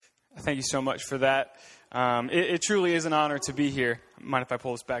Thank you so much for that. It truly is an honor to be here. Mind if I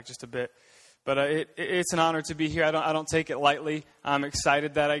pull this back just a bit? But it's an honor to be here. I don't take it lightly. I'm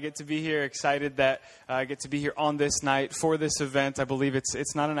excited that I get to be here, excited that I get to be here on this night for this event. I believe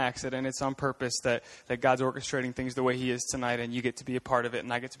it's not an accident. It's on purpose that God's orchestrating things the way He is tonight, and you get to be a part of it,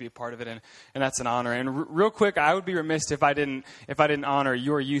 and I get to be a part of it, and that's an honor. And real quick, I would be remiss if I didn't honor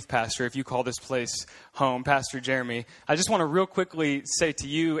your youth pastor, if you call this place home, Pastor Jeremy. I just want to real quickly say to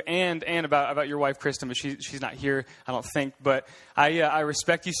you and about your wife, Kristen, but she's not here, I don't think, but I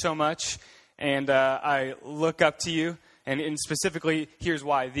respect you so much. And I look up to you, and specifically, here's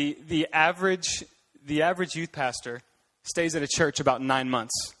why. The average youth pastor stays at a church about 9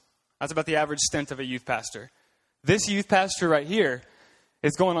 months. That's about the average stint of a youth pastor. This youth pastor right here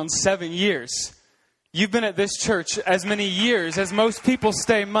is going on 7 years. You've been at this church as many years as most people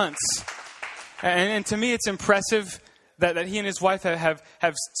stay months. And to me, it's impressive that he and his wife have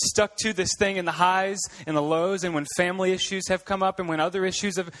stuck to this thing in the highs and the lows, and when family issues have come up and when other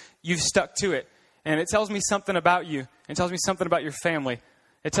issues you've stuck to it. And it tells me something about you. It tells me something about your family.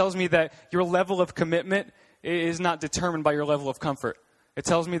 It tells me that your level of commitment is not determined by your level of comfort. It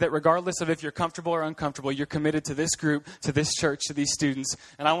tells me that regardless of if you're comfortable or uncomfortable, you're committed to this group, to this church, to these students.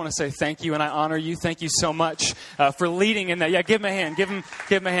 And I want to say thank you, and I honor you. Thank you so much for leading in that. Yeah, give him a hand. Give him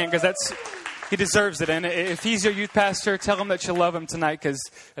a hand, because he deserves it. And if he's your youth pastor, tell him that you love him tonight, because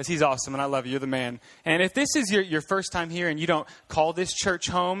he's awesome and I love you. You're the man. And if this is your first time here and you don't call this church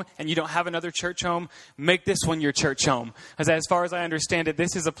home and you don't have another church home, make this one your church home. As far as I understand it,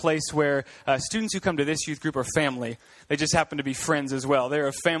 this is a place where students who come to this youth group are family. They just happen to be friends as well. They're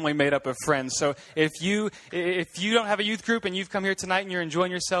a family made up of friends. So if you don't have a youth group and you've come here tonight and you're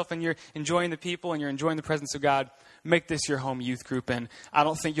enjoying yourself and you're enjoying the people and you're enjoying the presence of God, make this your home youth group, and I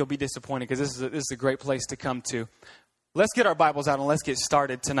don't think you'll be disappointed, because this is a great place to come to. Let's get our Bibles out and let's get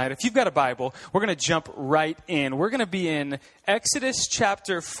started tonight. If you've got a Bible, we're going to jump right in. We're going to be in Exodus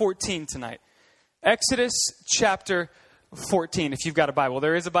chapter 14 tonight. Exodus chapter 14, if you've got a Bible.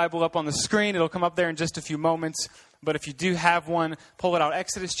 There is a Bible up on the screen. It'll come up there in just a few moments. But if you do have one, pull it out.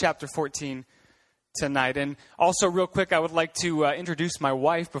 Exodus chapter 14 tonight. And also, real quick, I would like to introduce my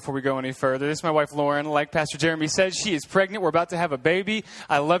wife before we go any further. This is my wife, Lauren. Like Pastor Jeremy said, she is pregnant. We're about to have a baby.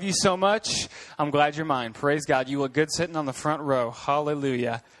 I love you so much. I'm glad you're mine. Praise God. You look good sitting on the front row.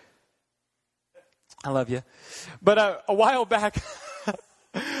 Hallelujah. I love you. But a while back,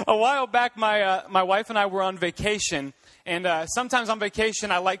 my wife and I were on vacation. And sometimes on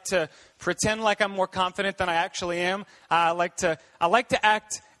vacation, I like to pretend like I'm more confident than I actually am. I like to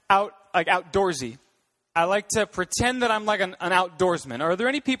act outdoorsy. I like to pretend that I'm like an outdoorsman. Are there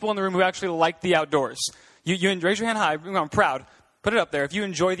any people in the room who actually like the outdoors? You raise your hand high. I'm proud. Put it up there. If you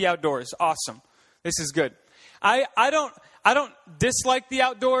enjoy the outdoors, awesome. This is good. I don't dislike the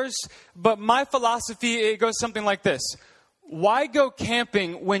outdoors, but my philosophy, it goes something like this. Why go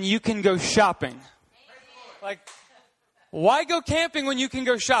camping when you can go shopping? Why go camping when you can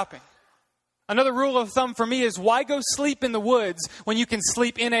go shopping? Another rule of thumb for me is, why go sleep in the woods when you can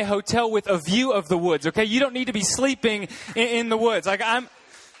sleep in a hotel with a view of the woods, okay? You don't need to be sleeping in the woods.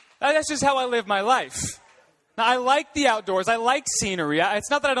 That's just how I live my life. Now, I like the outdoors. I like scenery. It's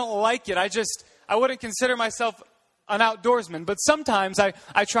not that I don't like it. I wouldn't consider myself an outdoorsman, but sometimes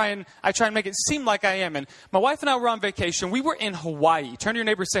I try and make it seem like I am. And my wife and I were on vacation. We were in Hawaii. Turn to your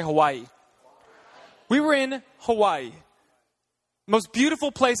neighbor and say Hawaii. We were in Hawaii. Most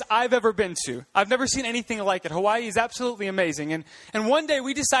beautiful place I've ever been to. I've never seen anything like it. Hawaii is absolutely amazing. And one day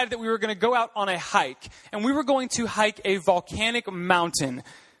we decided that we were going to go out on a hike. And we were going to hike a volcanic mountain.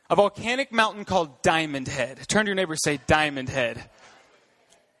 A volcanic mountain called Diamond Head. Turn to your neighbor and say Diamond Head.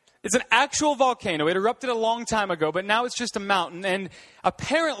 It's an actual volcano. It erupted a long time ago, but now it's just a mountain. And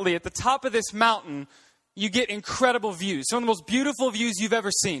apparently at the top of this mountain, you get incredible views. Some of the most beautiful views you've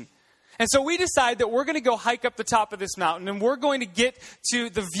ever seen. And so we decide that we're going to go hike up the top of this mountain, and we're going to get to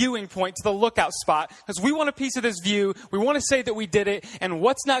the viewing point, to the lookout spot, because we want a piece of this view. We want to say that we did it. And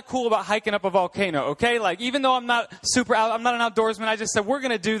what's not cool about hiking up a volcano, okay? Even though I'm not an outdoorsman, I just said, we're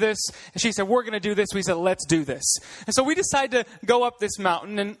going to do this. And she said, we're going to do this. We said, let's do this. And so we decided to go up this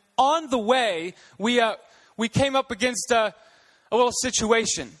mountain. And on the way, we came up against a little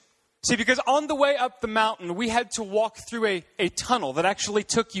situation. See, because on the way up the mountain, we had to walk through a tunnel that actually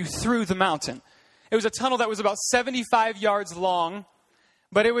took you through the mountain. It was a tunnel that was about 75 yards long,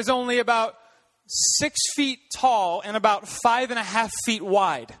 but it was only about 6 feet tall and about 5.5 feet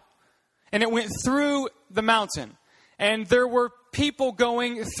wide. And it went through the mountain. And there were people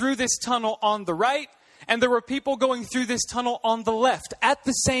going through this tunnel on the right, and there were people going through this tunnel on the left at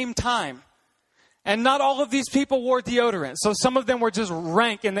the same time. And not all of these people wore deodorant. So some of them were just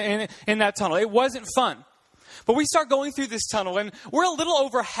rank in that tunnel. It wasn't fun. But we start going through this tunnel, and we're a little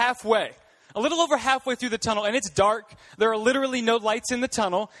over halfway through the tunnel, and it's dark. There are literally no lights in the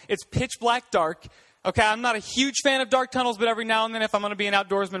tunnel. It's pitch black dark. Okay, I'm not a huge fan of dark tunnels, but every now and then if I'm going to be an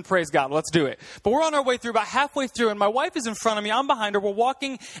outdoorsman, praise God, let's do it. But we're on our way through, about halfway through, and my wife is in front of me. I'm behind her. We're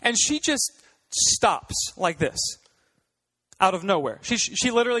walking, and she just stops like this out of nowhere.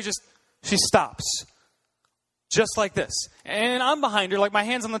 She literally she stops just like this. And I'm behind her, like my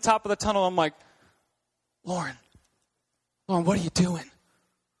hand's on the top of the tunnel. I'm like, Lauren, what are you doing?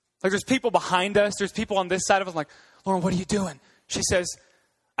 Like there's people behind us. There's people on this side of us. I'm like, Lauren, what are you doing? She says,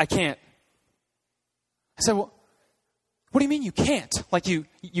 I can't. I said, well, what do you mean you can't? Like you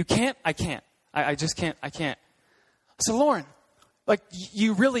can't? I can't. I just can't. I can't. I said, Lauren, like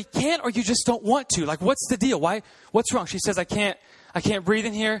you really can't or you just don't want to? Like what's the deal? Why? What's wrong? She says, I can't breathe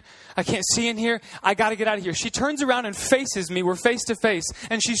in here. I can't see in here. I got to get out of here. She turns around and faces me. We're face to face.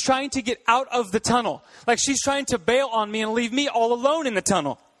 And she's trying to get out of the tunnel. Like she's trying to bail on me and leave me all alone in the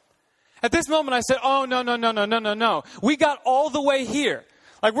tunnel. At this moment, I said, oh, no. We got all the way here.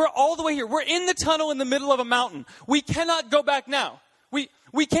 Like we're all the way here. We're in the tunnel in the middle of a mountain. We cannot go back now.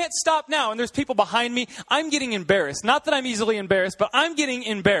 We can't stop now. And there's people behind me. I'm getting embarrassed. Not that I'm easily embarrassed, but I'm getting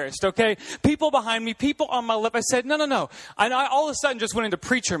embarrassed, okay? People behind me, people on my left. I said, no. I all of a sudden just went into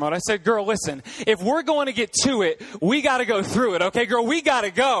preacher mode. I said, girl, listen, if we're going to get to it, we got to go through it, okay, girl? We got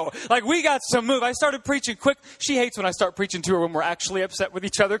to go. Like, we got to move. I started preaching quick. She hates when I start preaching to her when we're actually upset with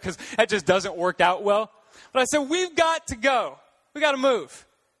each other because that just doesn't work out well. But I said, we've got to go. We got to move.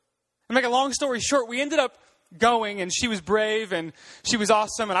 To make a long story short, we ended up going, and she was brave and she was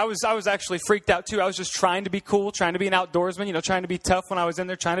awesome, and I was actually freaked out too. I was just trying to be cool, trying to be an outdoorsman, trying to be tough when I was in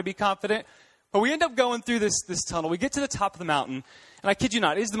there, trying to be confident. But we end up going through this tunnel. We get to the top of the mountain, and I kid you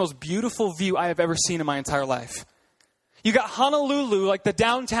not, it is the most beautiful view I have ever seen in my entire life. You got Honolulu, like the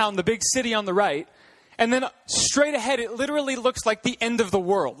downtown, the big city on the right, and then straight ahead, it literally looks like the end of the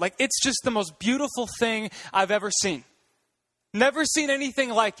world. Like it's just the most beautiful thing I've ever seen. Never seen anything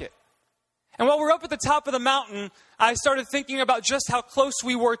like it. And while we're up at the top of the mountain, I started thinking about just how close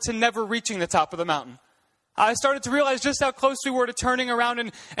we were to never reaching the top of the mountain. I started to realize just how close we were to turning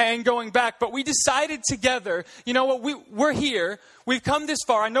around and going back. But we decided together, you know what, we're here. We've come this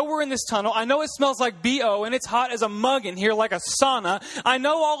far. I know we're in this tunnel. I know it smells like BO and it's hot as a mug in here like a sauna. I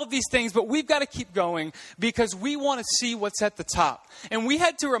know all of these things, but we've got to keep going because we want to see what's at the top. And we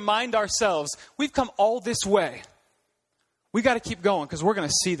had to remind ourselves, we've come all this way. We got to keep going because we're going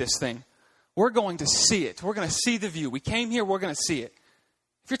to see this thing. We're going to see it. We're going to see the view. We came here, we're going to see it.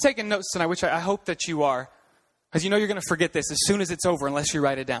 If you're taking notes tonight, which I hope that you are, because you're going to forget this as soon as it's over unless you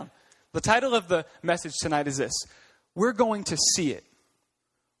write it down. The title of the message tonight is this: we're going to see it.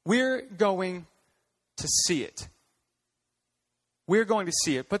 We're going to see it. We're going to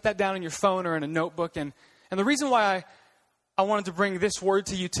see it. Put that down in your phone or in a notebook. And the reason why I wanted to bring this word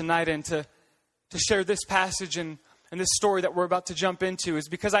to you tonight and to share this passage and this story that we're about to jump into is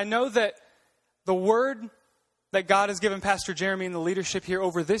because I know that the word that God has given Pastor Jeremy and the leadership here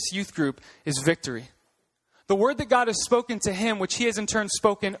over this youth group is victory. The word that God has spoken to him, which he has in turn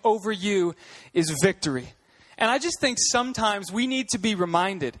spoken over you, is victory. And I just think sometimes we need to be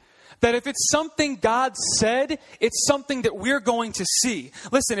reminded that if it's something God said, it's something that we're going to see.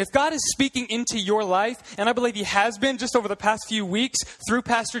 Listen, if God is speaking into your life, and I believe he has been just over the past few weeks through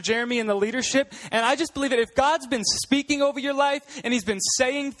Pastor Jeremy and the leadership, and I just believe that if God's been speaking over your life and he's been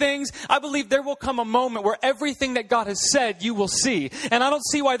saying things, I believe there will come a moment where everything that God has said, you will see. And I don't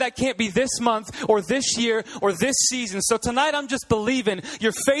see why that can't be this month or this year or this season. So tonight I'm just believing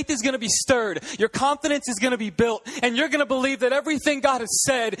your faith is going to be stirred, your confidence is going to be built, and you're going to believe that everything God has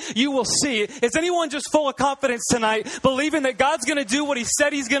said, you will see. Is anyone just full of confidence tonight, believing that God's going to do what he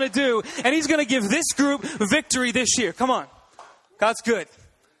said he's going to do, and he's going to give this group victory this year? Come on. God's good.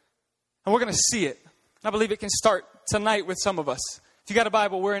 And we're going to see it. I believe it can start tonight with some of us. If you got a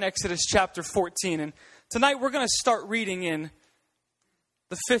Bible, we're in Exodus chapter 14. And tonight we're going to start reading in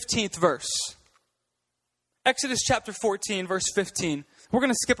the 15th verse. Exodus chapter 14, verse 15. We're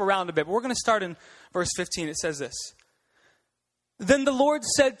going to skip around a bit, but we're going to start in verse 15. It says this: Then the Lord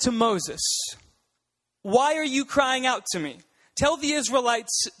said to Moses, "Why are you crying out to me? Tell the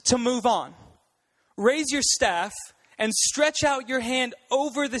Israelites to move on. Raise your staff and stretch out your hand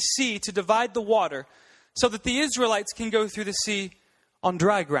over the sea to divide the water, so that the Israelites can go through the sea on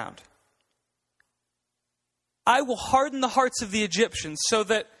dry ground. I will harden the hearts of the Egyptians so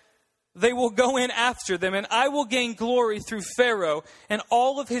that they will go in after them, and I will gain glory through Pharaoh and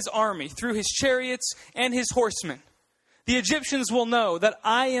all of his army, through his chariots and his horsemen. The Egyptians will know that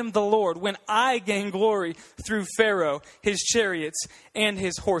I am the Lord when I gain glory through Pharaoh, his chariots, and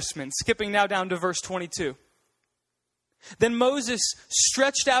his horsemen. Skipping now down to verse 22. Then Moses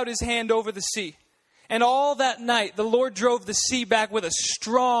stretched out his hand over the sea. And all that night, the Lord drove the sea back with a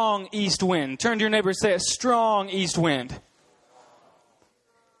strong east wind. Turn to your neighbor and say, a strong east wind.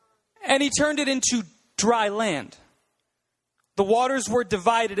 And he turned it into dry land. The waters were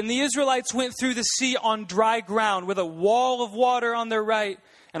divided, and the Israelites went through the sea on dry ground with a wall of water on their right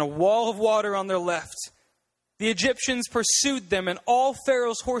and a wall of water on their left. The Egyptians pursued them, and all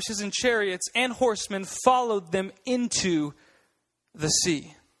Pharaoh's horses and chariots and horsemen followed them into the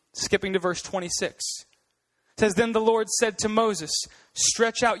sea. Skipping to verse 26. It says, Then the Lord said to Moses,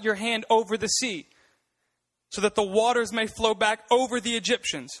 Stretch out your hand over the sea, so that the waters may flow back over the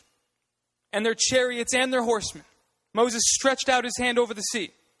Egyptians and their chariots and their horsemen. Moses stretched out his hand over the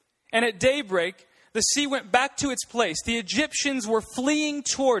sea, and at daybreak, the sea went back to its place. The Egyptians were fleeing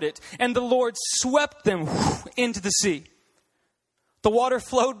toward it, and the Lord swept them into the sea. The water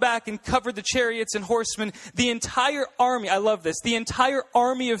flowed back and covered the chariots and horsemen. The entire army, I love this, the entire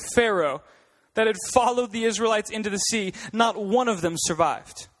army of Pharaoh that had followed the Israelites into the sea, not one of them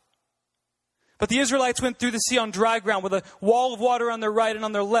survived. But the Israelites went through the sea on dry ground with a wall of water on their right and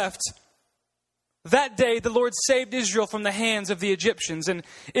on their left. That day, the Lord saved Israel from the hands of the Egyptians, and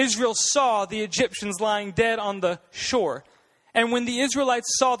Israel saw the Egyptians lying dead on the shore. And when the Israelites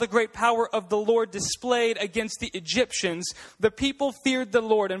saw the great power of the Lord displayed against the Egyptians, the people feared the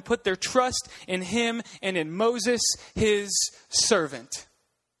Lord and put their trust in him and in Moses, his servant.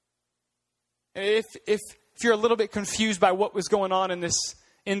 If you're a little bit confused by what was going on in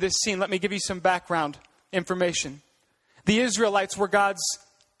this scene, let me give you some background information. The Israelites were God's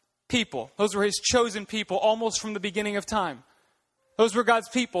people. Those were his chosen people almost from the beginning of time. Those were God's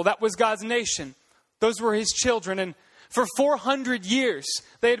people. That was God's nation. Those were his children. And for 400 years,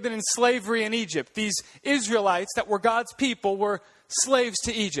 they had been in slavery in Egypt. These Israelites that were God's people were slaves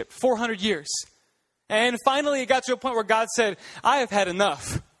to Egypt. 400 years. And finally, it got to a point where God said, I have had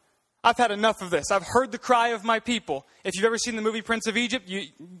enough. I've had enough of this. I've heard the cry of my people. If you've ever seen the movie Prince of Egypt,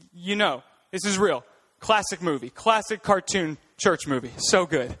 you know. This is real. Classic movie. Classic cartoon church movie. So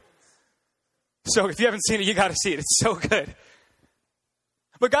good. So if you haven't seen it, you got to see it. It's so good.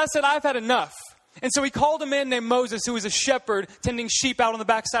 But God said, I've had enough. And so he called a man named Moses, who was a shepherd tending sheep out on the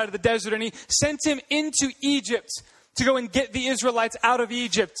backside of the desert. And he sent him into Egypt to go and get the Israelites out of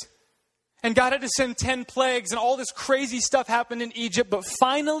Egypt. And God had to send 10 plagues, and all this crazy stuff happened in Egypt. But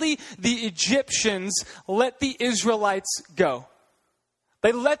finally, the Egyptians let the Israelites go.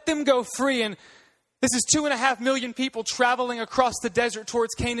 They let them go free. And this is 2.5 million people traveling across the desert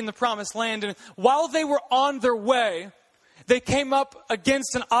towards Canaan, the promised land. And while they were on their way, they came up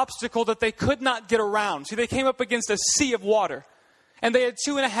against an obstacle that they could not get around. See, they came up against a sea of water. And they had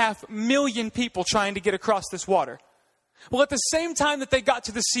 2.5 million people trying to get across this water. Well, at the same time that they got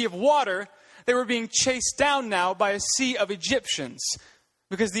to the sea of water, they were being chased down now by a sea of Egyptians.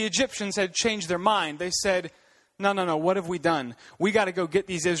 Because the Egyptians had changed their mind. They said, no, what have we done? We got to go get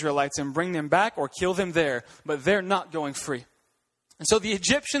these Israelites and bring them back or kill them there. But they're not going free. And so the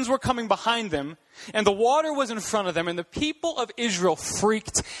Egyptians were coming behind them, and the water was in front of them, and the people of Israel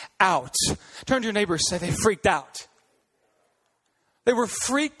freaked out. Turn to your neighbor and say, they freaked out. They were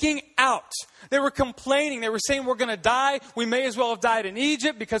freaking out. They were complaining. They were saying, we're going to die. We may as well have died in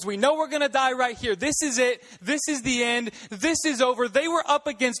Egypt because we know we're going to die right here. This is it. This is the end. This is over. They were up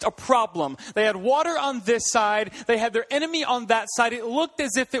against a problem. They had water on this side. They had their enemy on that side. It looked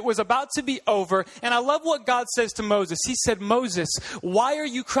as if it was about to be over. And I love what God says to Moses. He said, Moses, why are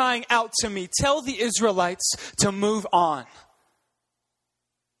you crying out to me? Tell the Israelites to move on.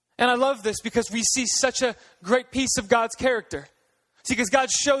 And I love this because we see such a great piece of God's character. See, because God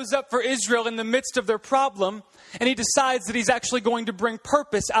shows up for Israel in the midst of their problem, and he decides that he's actually going to bring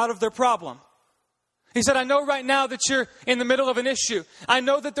purpose out of their problem. He said, I know right now that you're in the middle of an issue. I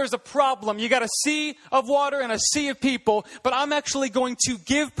know that there's a problem. You got a sea of water and a sea of people, but I'm actually going to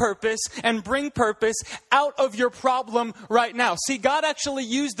give purpose and bring purpose out of your problem right now. See, God actually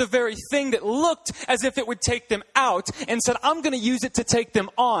used the very thing that looked as if it would take them out and said, I'm going to use it to take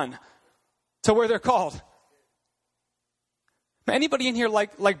them on to where they're called. Anybody in here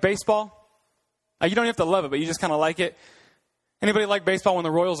like baseball? You don't have to love it, but you just kind of like it. Anybody like baseball when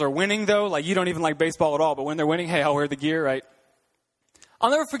the Royals are winning, though? Like, you don't even like baseball at all, but when they're winning, hey, I'll wear the gear, right? I'll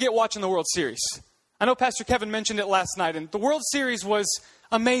never forget watching the World Series. I know Pastor Kevin mentioned it last night, and the World Series was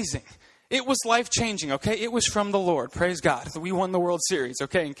amazing. It was life-changing, okay? It was from the Lord. Praise God. We won the World Series,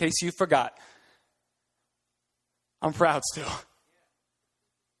 okay? In case you forgot. I'm proud still.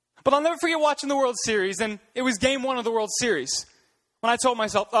 But I'll never forget watching the World Series, and it was game 1 of the World Series, when I told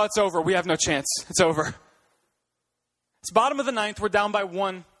myself, oh, it's over. We have no chance. It's over. It's bottom of the 9th. We're down by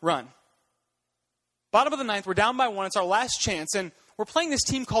 1 run. Bottom of the 9th. We're down by 1. It's our last chance, and we're playing this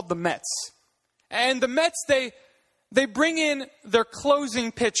team called the Mets. And the Mets, they bring in their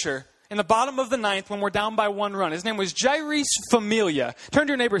closing pitcher in the bottom of the 9th when we're down by 1 run. His name was Jeurys Familia. Turn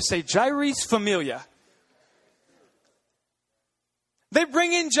to your neighbor and say, Jeurys Familia. They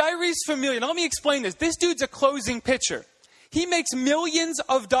bring in Jeurys Familia. Now let me explain this. This dude's a closing pitcher. He makes millions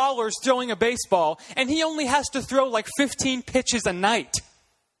of dollars throwing a baseball, and he only has to throw like 15 pitches a night.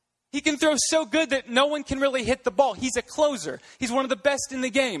 He can throw so good that no one can really hit the ball. He's a closer. He's one of the best in the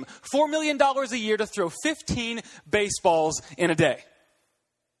game. $4 million a year to throw 15 baseballs in a day.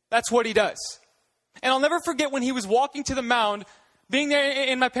 That's what he does. And I'll never forget when he was walking to the mound, being there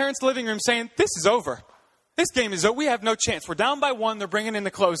in my parents' living room saying, this is over. This game is over. We have no chance. We're down by 1. They're bringing in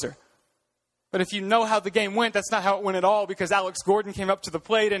the closer. But if you know how the game went, that's not how it went at all, because Alex Gordon came up to the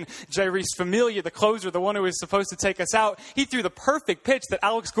plate and Jeurys Familia, the closer, the one who was supposed to take us out, he threw the perfect pitch that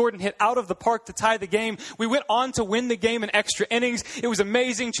Alex Gordon hit out of the park to tie the game. We went on to win the game in extra innings. It was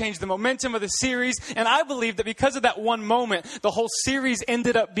amazing, changed the momentum of the series, and I believe that because of that one moment, the whole series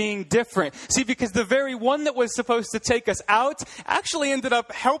ended up being different. See, because the very one that was supposed to take us out actually ended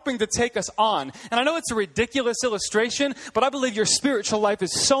up helping to take us on. And I know it's a ridiculous illustration, but I believe your spiritual life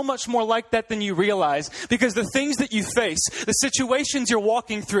is so much more like that than you realize, because the things that you face, the situations you're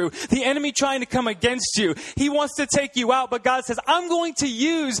walking through, the enemy trying to come against you, he wants to take you out, but God says, I'm going to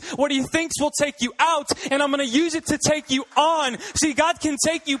use what he thinks will take you out, and I'm going to use it to take you on. See, God can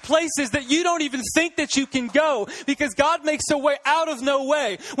take you places that you don't even think that you can go, because God makes a way out of no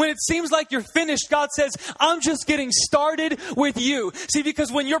way. When it seems like you're finished, God says, I'm just getting started with you. See,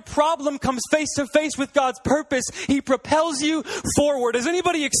 because when your problem comes face to face with God's purpose, he propels you forward. Is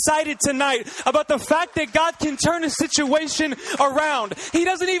anybody excited tonight about the fact that God can turn a situation around? He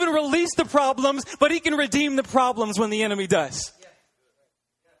doesn't even release the problems, but he can redeem the problems when the enemy does.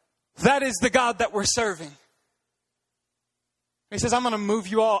 That is the God that we're serving. He says, I'm going to move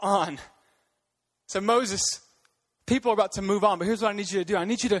you all on. So Moses, people are about to move on, but here's what I need you to do. I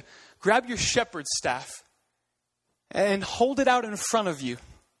need you to grab your shepherd's staff and hold it out in front of you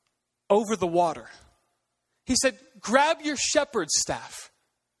over the water. He said, grab your shepherd's staff.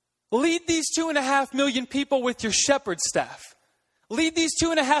 Lead these 2.5 million people with your shepherd's staff. Lead these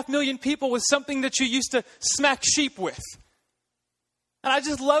 2.5 million people with something that you used to smack sheep with. And I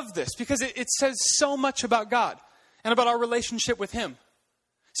just love this because it says so much about God and about our relationship with him.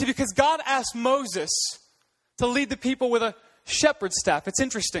 See, because God asked Moses to lead the people with a shepherd's staff. It's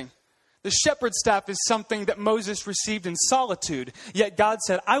interesting. The shepherd's staff is something that Moses received in solitude. Yet God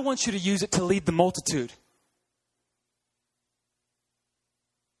said, I want you to use it to lead the multitude.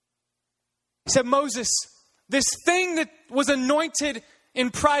 He said, Moses, this thing that was anointed in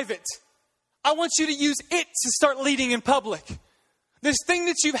private, I want you to use it to start leading in public. This thing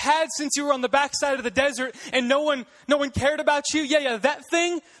that you've had since you were on the backside of the desert and no one cared about you. Yeah, that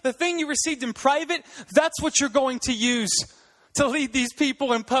thing, the thing you received in private, that's what you're going to use to lead these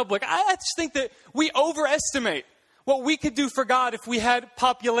people in public. I just think that we overestimate what we could do for God if we had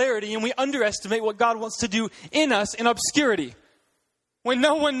popularity, and we underestimate what God wants to do in us in obscurity. When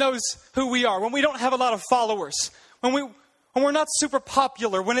no one knows who we are, when we don't have a lot of followers, when we're not super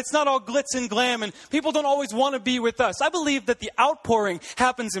popular, when it's not all glitz and glam and people don't always want to be with us. I believe that the outpouring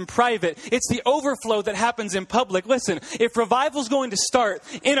happens in private. It's the overflow that happens in public. Listen, if revival's going to start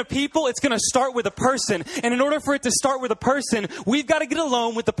in a people, it's going to start with a person. And in order for it to start with a person, we've got to get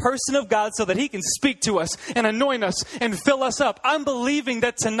alone with the person of God so that he can speak to us and anoint us and fill us up. I'm believing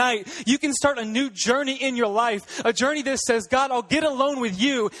that tonight you can start a new journey in your life, a journey that says, God, I'll get alone with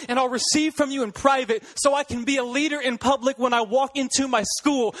you and I'll receive from you in private so I can be a leader in public when I walk into my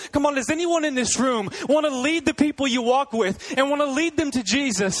school. Come on, does anyone in this room want to lead the people you walk with and want to lead them to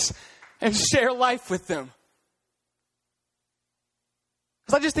Jesus and share life with them?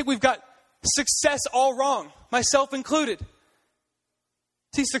 Because I just think we've got success all wrong, myself included.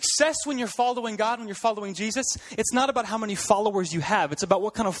 See, success when you're following God, when you're following Jesus, it's not about how many followers you have. It's about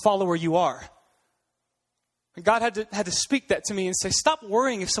what kind of follower you are. God had to speak that to me and say, stop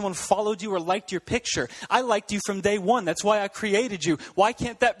worrying if someone followed you or liked your picture. I liked you from day one. That's why I created you. Why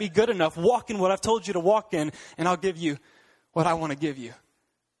can't that be good enough? Walk in what I've told you to walk in, and I'll give you what I want to give you.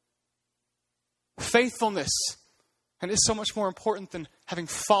 Faithfulness. And it's so much more important than having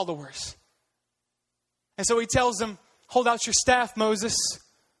followers. And so he tells them, hold out your staff, Moses.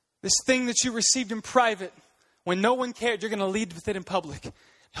 This thing that you received in private, when no one cared, you're going to lead with it in public.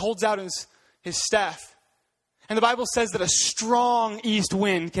 He holds out his staff. And the Bible says that a strong east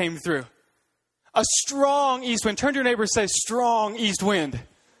wind came through. A strong east wind. Turn to your neighbor and say, strong east wind. And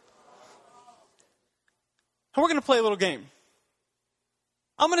we're going to play a little game.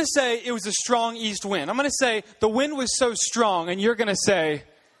 I'm going to say it was a strong east wind. I'm going to say the wind was so strong, and you're going to say,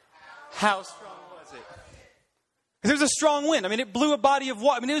 how strong was it? Because it was a strong wind. I mean, it blew a body of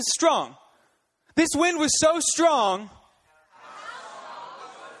water. I mean, it was strong. This wind was so strong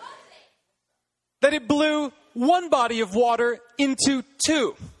that it blew one body of water into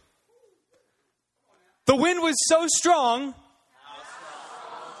two. The wind was so strong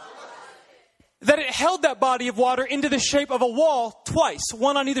that it held that body of water into the shape of a wall twice,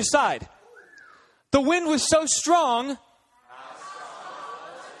 one on either side. The wind was so strong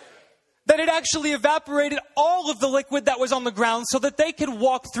that it actually evaporated all of the liquid that was on the ground so that they could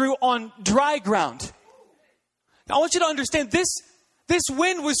walk through on dry ground. Now, I want you to understand this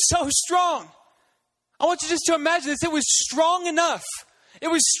wind was so strong. I want you just to imagine this. It was strong enough. It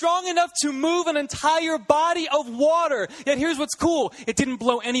was strong enough to move an entire body of water. Yet here's what's cool. It didn't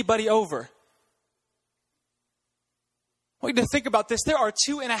blow anybody over. I want you to think about this. There are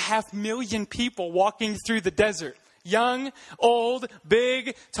 2.5 million people walking through the desert. Young, old,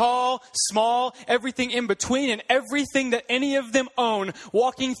 big, tall, small, everything in between, and everything that any of them own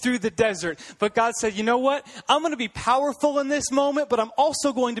walking through the desert. But God said, you know what? I'm going to be powerful in this moment, but I'm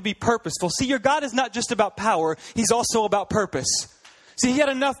also going to be purposeful. See, your God is not just about power. He's also about purpose. See, he had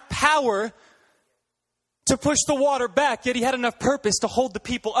enough power to push the water back, yet he had enough purpose to hold the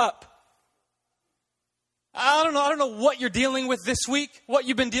people up. I don't know what you're dealing with this week, what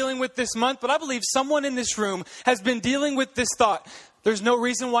you've been dealing with this month, but I believe someone in this room has been dealing with this thought. There's no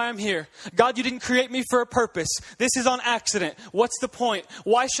reason why I'm here. God, you didn't create me for a purpose. This is on accident. What's the point?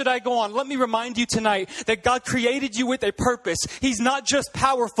 Why should I go on? Let me remind you tonight that God created you with a purpose. He's not just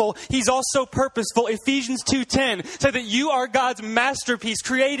powerful. He's also purposeful. Ephesians 2:10 said that you are God's masterpiece,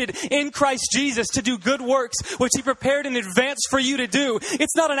 created in Christ Jesus to do good works, which he prepared in advance for you to do.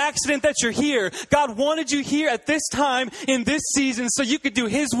 It's not an accident that you're here. God wanted you here at this time in this season so you could do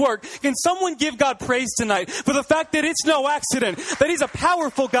his work. Can someone give God praise tonight for the fact that it's no accident, that he's a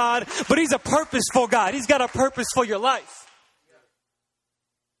powerful God, but he's a purposeful God. He's got a purpose for your life.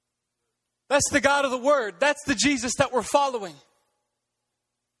 That's the God of the Word. That's the Jesus that we're following.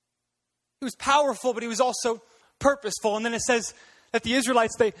 He was powerful, but he was also purposeful. And then it says that the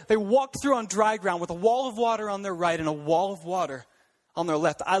Israelites, they walked through on dry ground with a wall of water on their right and a wall of water on their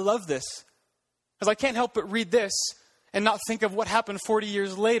left. I love this because I can't help but read this and not think of what happened 40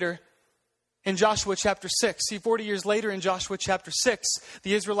 years later in Joshua chapter 6. See, 40 years later in Joshua chapter 6,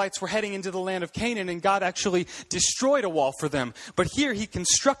 the Israelites were heading into the land of Canaan, and God actually destroyed a wall for them. But here he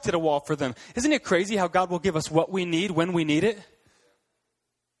constructed a wall for them. Isn't it crazy how God will give us what we need when we need it?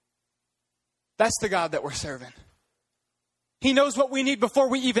 That's the God that we're serving. He knows what we need before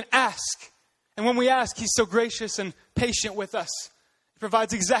we even ask. And when we ask, he's so gracious and patient with us. He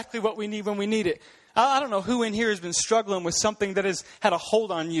provides exactly what we need when we need it. I don't know who in here has been struggling with something that has had a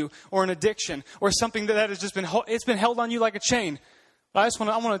hold on you, or an addiction, or something that has just been held on you like a chain. But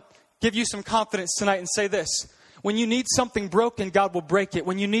I want to give you some confidence tonight and say this. When you need something broken, God will break it.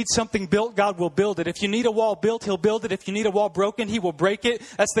 When you need something built, God will build it. If you need a wall built, he'll build it. If you need a wall broken, he will break it.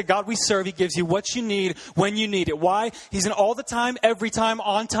 That's the God we serve. He gives you what you need when you need it. Why? He's an all the time, every time,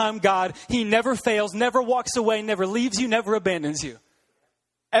 on time God. He never fails, never walks away, never leaves you, never abandons you.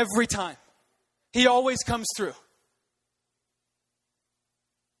 Every time. He always comes through.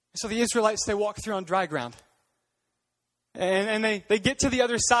 So the Israelites, they walk through on dry ground. And they get to the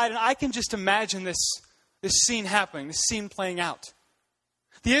other side, and I can just imagine this scene happening, this scene playing out.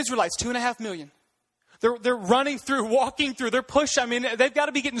 The Israelites, 2.5 million. They're running through, walking through, they're pushed. I mean, they've got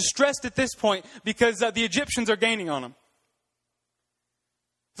to be getting stressed at this point because the Egyptians are gaining on them.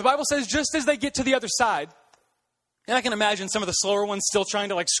 The Bible says just as they get to the other side, and I can imagine some of the slower ones still trying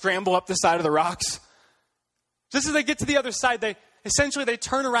to scramble up the side of the rocks. Just as they get to the other side, they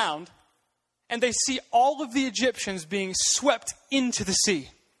turn around and they see all of the Egyptians being swept into the sea.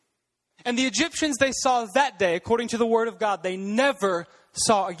 And the Egyptians they saw that day, according to the word of God, they never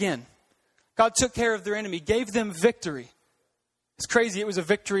saw again. God took care of their enemy, gave them victory. It's crazy. It was a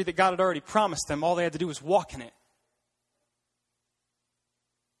victory that God had already promised them. All they had to do was walk in it.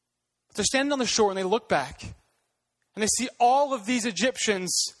 But they're standing on the shore and they look back. And they see all of these Egyptians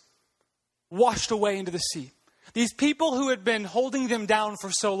washed away into the sea. These people who had been holding them down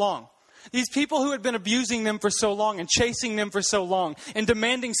for so long. These people who had been abusing them for so long and chasing them for so long and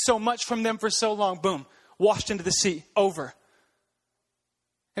demanding so much from them for so long. Boom. Washed into the sea. Over.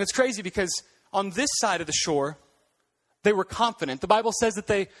 And it's crazy because on this side of the shore, They were confident. The Bible says that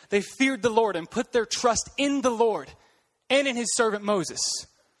they feared the Lord and put their trust in the Lord and in his servant Moses.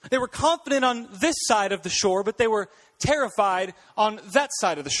 They were confident on this side of the shore, but they were terrified on that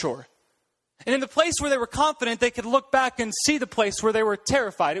side of the shore. And in the place where they were confident, they could look back and see the place where they were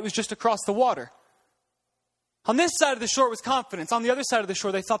terrified. It was just across the water. On this side of the shore was confidence. On the other side of the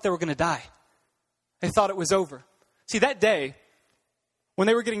shore, they thought they were going to die. They thought it was over. See, that day, when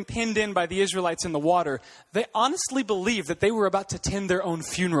they were getting pinned in by the Israelites in the water, they honestly believed that they were about to attend their own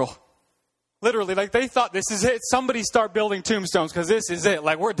funeral. Literally, like they thought, this is it. Somebody start building tombstones because this is it.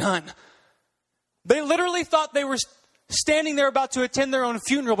 Like, we're done. They literally thought they were standing there about to attend their own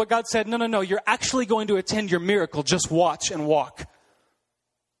funeral, but God said, no, you're actually going to attend your miracle. Just watch and walk.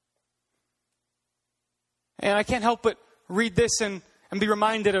 And I can't help but read this and be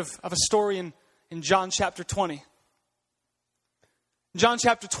reminded of a story in John chapter 20. John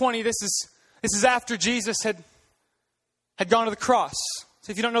chapter 20, this is after Jesus had gone to the cross. So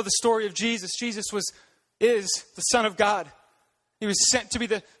if you don't know the story of Jesus, Jesus is the Son of God. He was sent to be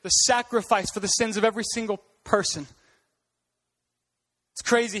the sacrifice for the sins of every single person. It's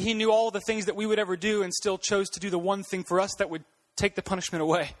crazy. He knew all the things that we would ever do and still chose to do the one thing for us that would take the punishment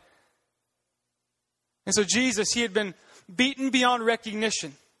away. And so Jesus, he had been beaten beyond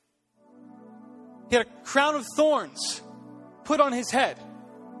recognition. He had a crown of thorns put on his head.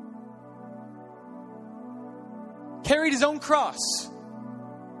 Carried his own cross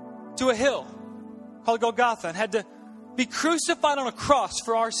to a hill called Golgotha and had to be crucified on a cross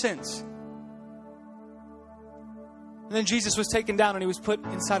for our sins. And then Jesus was taken down and he was put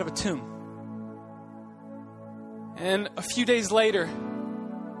inside of a tomb. And a few days later,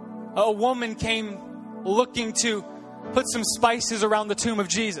 a woman came looking to put some spices around the tomb of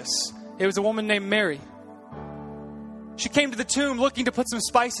Jesus. It was a woman named Mary. She came to the tomb looking to put some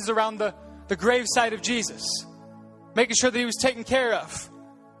spices around the graveside of Jesus, making sure that he was taken care of,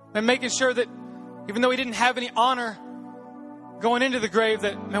 and making sure that even though he didn't have any honor going into the grave,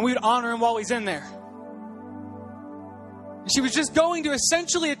 that we would honor him while he's in there. And she was just going to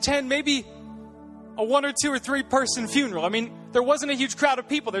essentially attend maybe a 1 or 2 or 3 person funeral. I mean, there wasn't a huge crowd of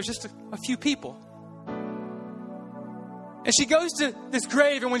people. There's just a few people. And she goes to this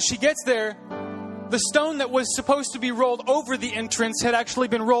grave, and when she gets there, the stone that was supposed to be rolled over the entrance had actually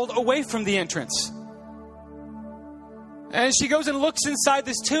been rolled away from the entrance. And she goes and looks inside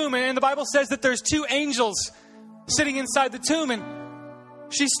this tomb, and the Bible says that there's 2 angels sitting inside the tomb, and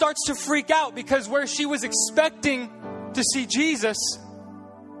she starts to freak out because where she was expecting to see Jesus,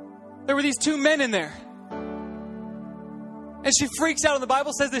 there were these 2 men in there. And she freaks out, and the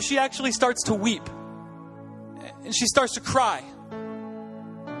Bible says that she actually starts to weep. And she starts to cry.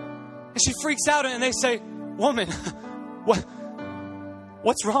 And she freaks out, and they say, "Woman,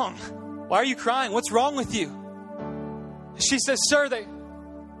 what's wrong? Why are you crying? What's wrong with you?" She says, "Sir,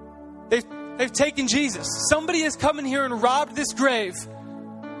 they've taken Jesus. Somebody has come in here and robbed this grave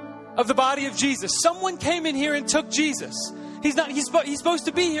of the body of Jesus. Someone came in here and took Jesus. He's supposed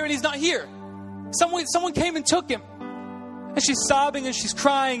to be here, and he's not here. Someone came and took him." And she's sobbing and she's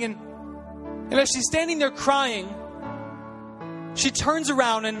crying, and as she's standing there crying, she turns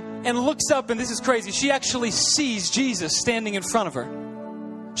around and looks up, and this is crazy. She actually sees Jesus standing in front of her.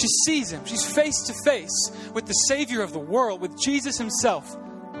 She sees him. She's face to face with the Savior of the world, with Jesus himself.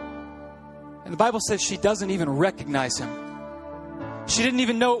 And the Bible says she doesn't even recognize him. She didn't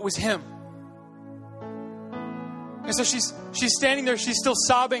even know it was him. And so she's standing there. She's still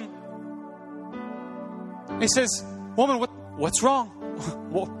sobbing. And he says, "Woman, what's wrong?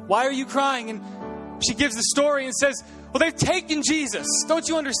 Why are you crying?" And she gives the story and says, "Well, they've taken Jesus. Don't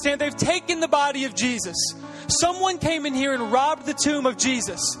you understand? They've taken the body of Jesus. Someone came in here and robbed the tomb of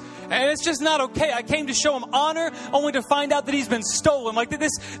Jesus. And it's just not okay. I came to show him honor only to find out that he's been stolen. Like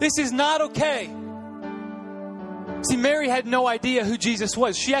this is not okay." See, Mary had no idea who Jesus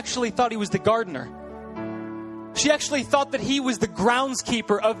was. She actually thought he was the gardener. She actually thought that he was the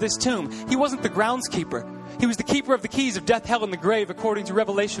groundskeeper of this tomb. He wasn't the groundskeeper. He was the keeper of the keys of death, hell, and the grave, according to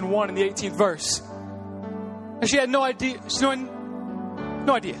Revelation 1 in the 18th verse. And she had no idea. She had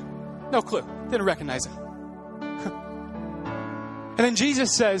no idea. No clue. Didn't recognize him. And then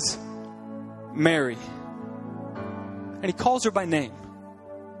Jesus says, "Mary." And he calls her by name.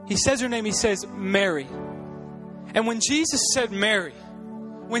 He says her name. He says, "Mary." And when Jesus said Mary,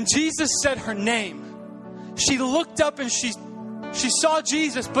 when Jesus said her name, she looked up and she She saw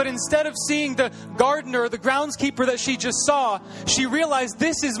Jesus, but instead of seeing the gardener or the groundskeeper that she just saw, she realized,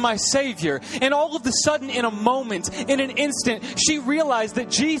 this is my Savior. And all of a sudden, in a moment, in an instant, she realized that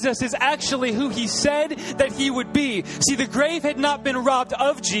Jesus is actually who He said that He would be. See, the grave had not been robbed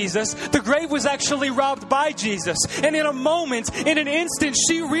of Jesus. The grave was actually robbed by Jesus. And in a moment, in an instant,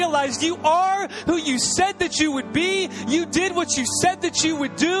 she realized, you are who you said that you would be. You did what you said that you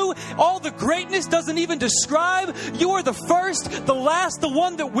would do. All the greatness doesn't even describe. You are the first, the last, the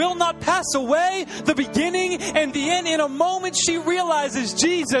one that will not pass away, the beginning and the end. In a moment, she realizes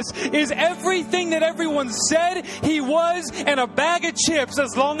Jesus is everything that everyone said He was, and a bag of chips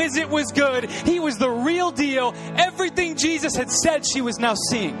as long as it was good. He was the real deal. Everything Jesus had said, she was now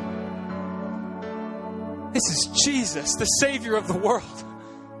seeing. This is Jesus, the Savior of the world.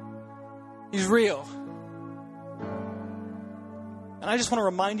 He's real. And I just want to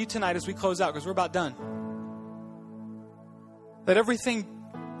remind you tonight as we close out, because we're about done, that everything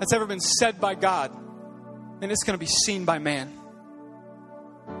that's ever been said by God, and it's going to be seen by man.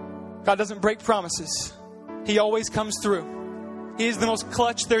 God doesn't break promises. He always comes through. He is the most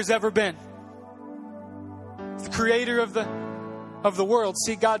clutch there's ever been. The creator of the world.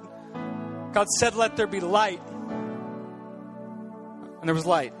 See, God said, let there be light. And there was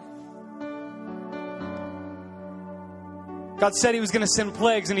light. God said He was going to send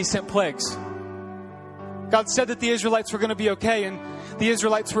plagues, and He sent plagues. God said that the Israelites were going to be okay, and the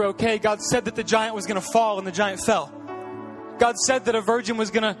Israelites were okay. God said that the giant was going to fall, and the giant fell. God said that a virgin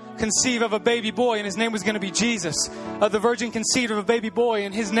was going to conceive of a baby boy, and his name was going to be Jesus. The virgin conceived of a baby boy,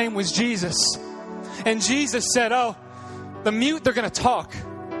 and his name was Jesus. And Jesus said, oh, the mute, they're going to talk.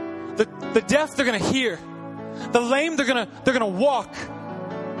 The deaf, they're going to hear. The lame, they're going to walk.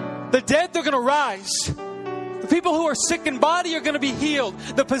 The dead, they're going to rise. The people who are sick in body are going to be healed.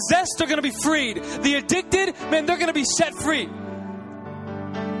 The possessed are going to be freed. The addicted, man, they're going to be set free.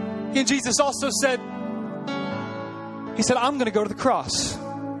 And Jesus also said, He said, I'm going to go to the cross.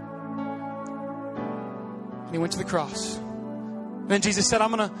 And He went to the cross. And then Jesus said, I'm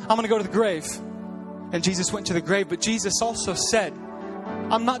going to go to the grave. And Jesus went to the grave. But Jesus also said,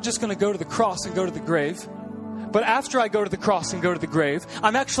 I'm not just going to go to the cross and go to the grave. But after I go to the cross and go to the grave,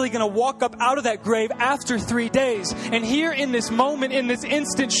 I'm actually going to walk up out of that grave after 3 days. And here in this moment, in this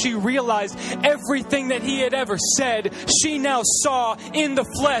instant, she realized everything that He had ever said. She now saw in the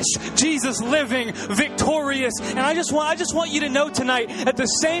flesh, Jesus living, victorious. And I just want you to know tonight that the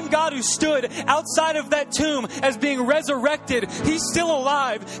same God who stood outside of that tomb as being resurrected, He's still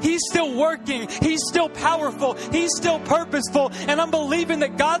alive. He's still working. He's still powerful. He's still purposeful. And I'm believing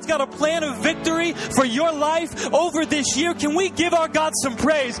that God's got a plan of victory for your life over this year. Can we give our God some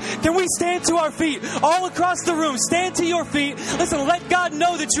praise? Can we stand to our feet all across the room? Stand to your feet. Listen, let God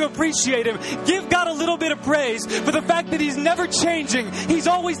know that you appreciate Him. Give God a little bit of praise for the fact that He's never changing. He's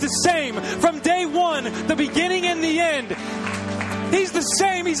always the same from day one, the beginning and the end. He's the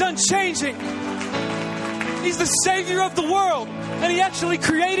same. He's unchanging. He's the Savior of the world, and He actually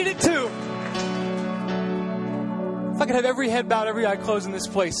created it too. If I could have every head bowed, every eye closed in this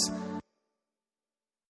place,